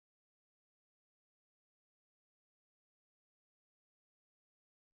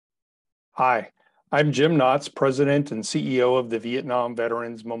Hi, I'm Jim Knotts, President and CEO of the Vietnam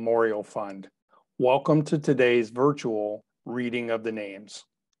Veterans Memorial Fund. Welcome to today's virtual reading of the names.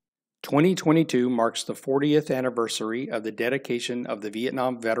 2022 marks the 40th anniversary of the dedication of the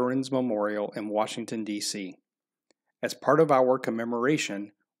Vietnam Veterans Memorial in Washington, D.C. As part of our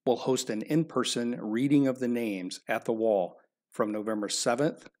commemoration, we'll host an in-person reading of the names at the wall from November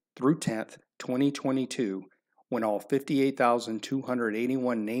 7th through 10th, 2022, when all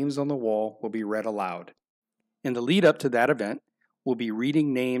 58,281 names on the wall will be read aloud. In the lead up to that event, we'll be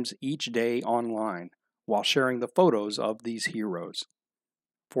reading names each day online while sharing the photos of these heroes.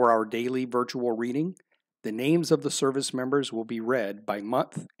 For our daily virtual reading, the names of the service members will be read by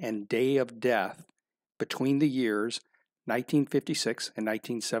month and day of death between the years 1956 and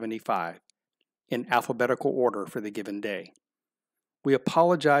 1975, in alphabetical order for the given day. We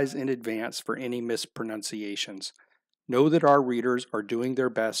apologize in advance for any mispronunciations. Know that our readers are doing their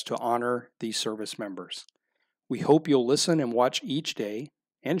best to honor these service members. We hope you'll listen and watch each day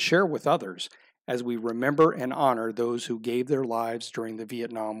and share with others as we remember and honor those who gave their lives during the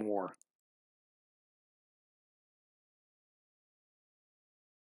Vietnam War.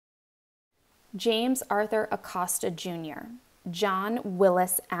 James Arthur Acosta Jr., John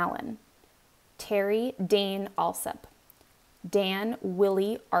Willis Allen, Terry Dane Alsop, Dan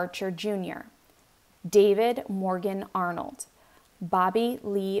Willie Archer Jr., David Morgan Arnold, Bobby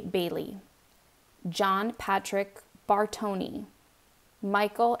Lee Bailey, John Patrick Bartoni,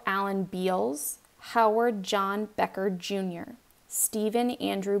 Michael Allen Beals, Howard John Becker Jr., Stephen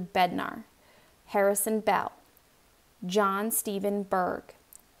Andrew Bednar, Harrison Bell, John Stephen Berg,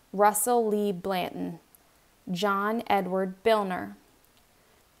 Russell Lee Blanton, John Edward Billner,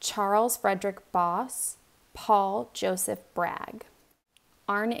 Charles Frederick Boss, Paul Joseph Bragg,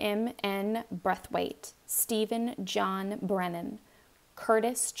 Arnim N. Breathwaite, Stephen John Brennan,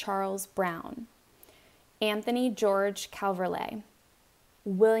 Curtis Charles Brown, Anthony George Calverley,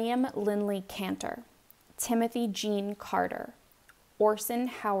 William Lindley Cantor, Timothy Jean Carter, Orson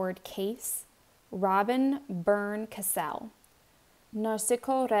Howard Case, Robin Byrne Cassell,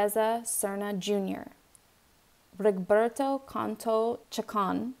 Narciso Reza Serna Jr., Rigberto Canto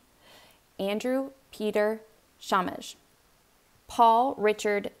Chacon, Andrew Peter Shamaj, Paul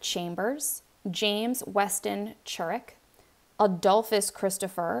Richard Chambers, James Weston Churick, Adolphus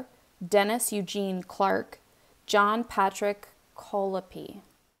Christopher, Dennis Eugene Clark, John Patrick Colapi,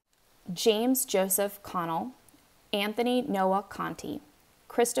 James Joseph Connell, Anthony Noah Conti,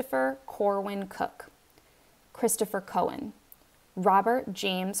 Christopher Corwin Cook, Christopher Cohen, Robert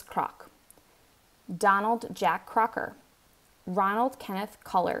James Kroc, Donald Jack Crocker, Ronald Kenneth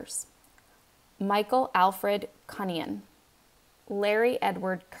Cullers, Michael Alfred Cunnion, Larry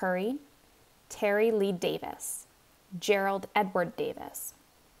Edward Curry, Terry Lee Davis, Gerald Edward Davis,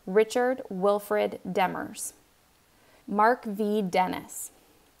 Richard Wilfred Demers, Mark V. Dennis,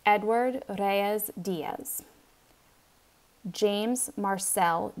 Edward Reyes Diaz, James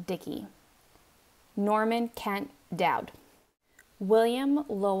Marcel Dickey, Norman Kent Dowd, William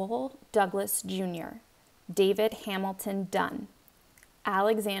Lowell Douglas Jr., David Hamilton Dunn,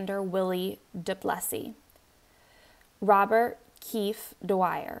 Alexander Willie Duplessis, Robert Keefe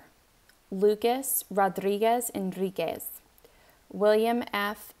Dwyer, Lucas Rodriguez Enriquez, William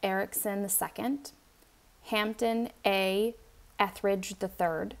F. Erickson II, Hampton A. Etheridge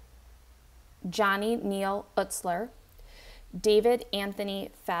III, Johnny Neal Utzler, David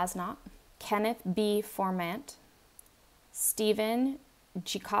Anthony Fasnot, Kenneth B. Formant, Stephen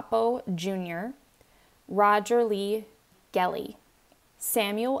Gicapo Jr., Roger Lee Gelly,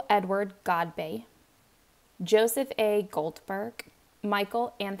 Samuel Edward Godbey, Joseph A. Goldberg,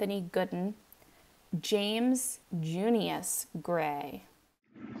 Michael Anthony Gooden, James Junius Gray,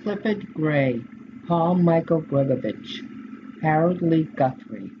 Clifford Gray, Paul Michael Gregorich, Harold Lee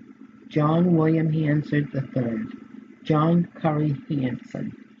Guthrie, John William Hansard III, John Curry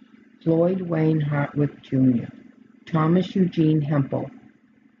Hanson, Floyd Wayne Hartwick Jr., Thomas Eugene Hempel,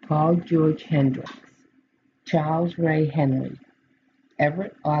 Paul George Hendricks, Charles Ray Henley,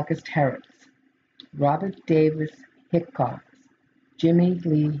 Everett August Herritz, Robert Davis Hickox, Jimmy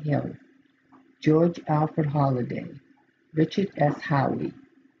Lee Hill, George Alfred Holliday, Richard S. Howie,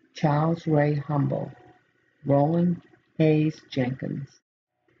 Charles Ray Humble, Roland Hayes Jenkins,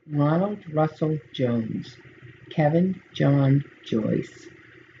 Ronald Russell Jones, Kevin John Joyce,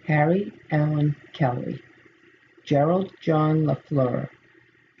 Harry Allen Kelly, Gerald John LaFleur,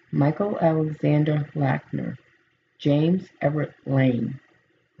 Michael Alexander Lackner, James Everett Lane,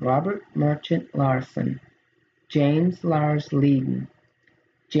 Robert Merchant Larson, James Lars Leedon,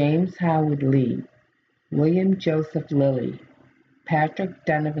 James Howard Lee, William Joseph Lilly, Patrick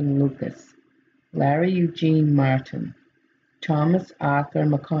Donovan Lucas, Larry Eugene Martin, Thomas Arthur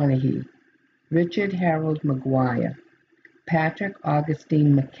McConaughey, Richard Harold McGuire, Patrick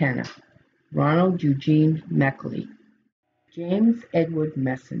Augustine McKenna, Ronald Eugene Meckley, James Edward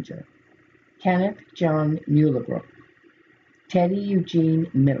Messenger, Kenneth John Muhlerbrook, Teddy Eugene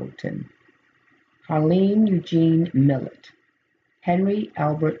Middleton, Harleen Eugene Millett, Henry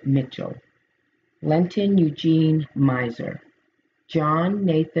Albert Mitchell, Lenton Eugene Miser, John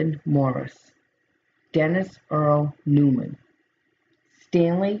Nathan Morris, Dennis Earl Newman,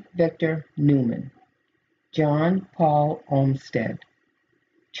 Stanley Victor Newman, John Paul Olmsted,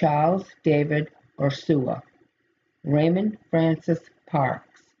 Charles David Ursua, Raymond Francis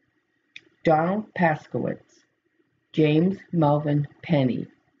Parks, Donald Paskowitz, James Melvin Penny,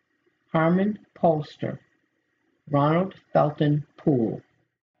 Harmon Polster, Ronald Felton Poole,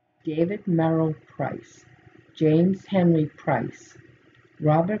 David Merrill Price, James Henry Price,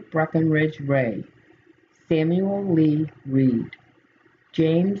 Robert Breckenridge Ray, Samuel Lee Reed,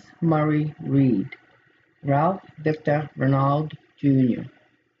 James Murray Reed, Ralph Victor Renaud Jr.,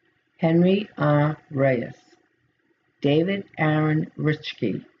 Henry R. Reyes, David Aaron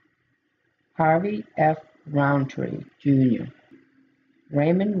Richke, Harvey F. Roundtree Jr.,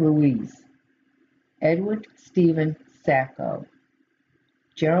 Raymond Ruiz, Edward Stephen Sacco,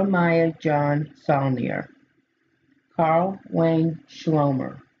 Jeremiah John Saulnier, Carl Wayne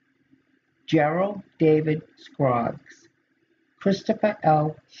Schlomer, Gerald David Scroggs, Christopher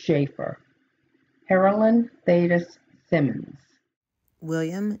L. Schaefer, Carolyn Thaddeus Simmons,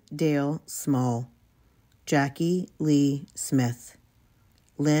 William Dale Small, Jackie Lee Smith,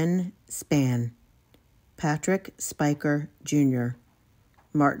 Lynn Spann, Patrick Spiker Jr.,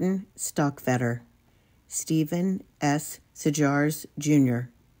 Martin Stockvetter, Stephen S. Sajars Jr.,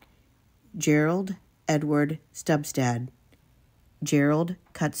 Gerald Edward Stubstad, Gerald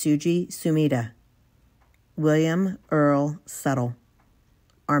Katsuji Sumida, William Earl Suttle,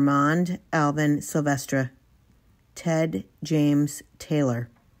 Armand Alvin Silvestre, Ted James Taylor,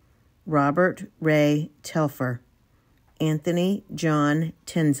 Robert Ray Telfer, Anthony John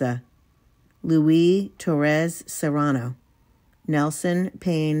Tenza, Luis Torres Serrano, Nelson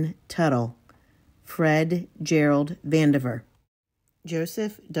Payne Tuttle, Fred Gerald Vandiver,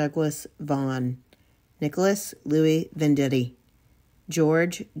 Joseph Douglas Vaughn, Nicholas Louis Venditti,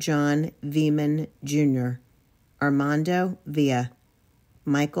 George John Veman Jr., Armando Villa,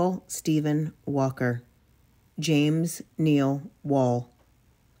 Michael Stephen Walker, James Neil Wall,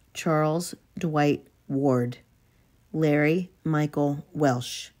 Charles Dwight Ward, Larry Michael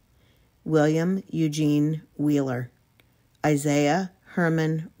Welsh, William Eugene Wheeler, Isaiah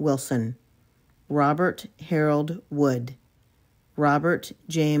Herman Wilson, Robert Harold Wood, Robert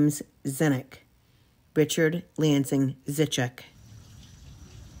James Zinnick, Richard Lansing Zichek.